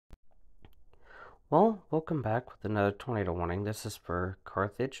Well, welcome back with another tornado warning. This is for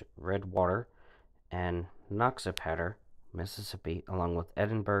Carthage, Redwater, and Noxapater, Mississippi, along with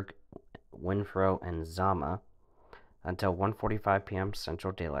Edinburgh, Winfro, and Zama until 1:45 p.m.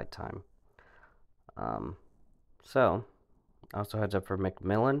 Central Daylight Time. So, also heads up for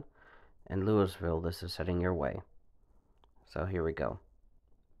McMillan and Louisville. This is heading your way. So here we go.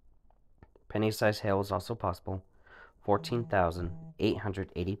 Penny-sized hail is also possible.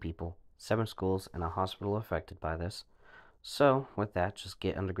 14,880 people, 7 schools, and a hospital affected by this. So, with that, just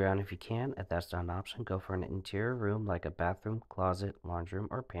get underground if you can. If that's not an option, go for an interior room like a bathroom, closet, laundry room,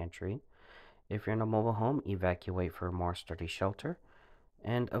 or pantry. If you're in a mobile home, evacuate for a more sturdy shelter.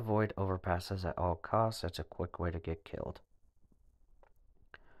 And avoid overpasses at all costs. That's a quick way to get killed.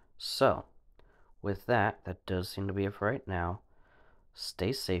 So, with that, that does seem to be it for right now.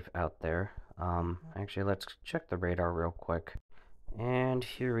 Stay safe out there. Actually, let's check the radar real quick. And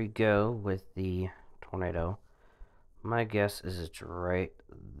here we go with the tornado. My guess is it's right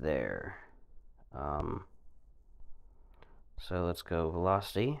there. So let's go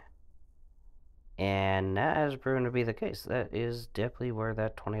velocity. And that has proven to be the case. That is definitely where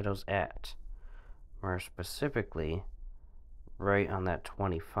that tornado's at. More specifically, right on that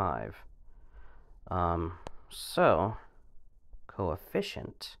 25. So,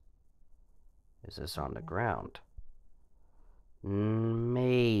 coefficient, is this on the ground?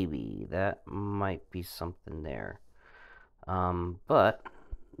 Maybe. That might be something there. But,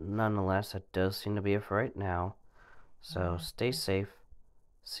 nonetheless, that does seem to be it for right now. So, stay safe.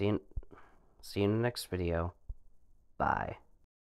 See you in the next video. Bye.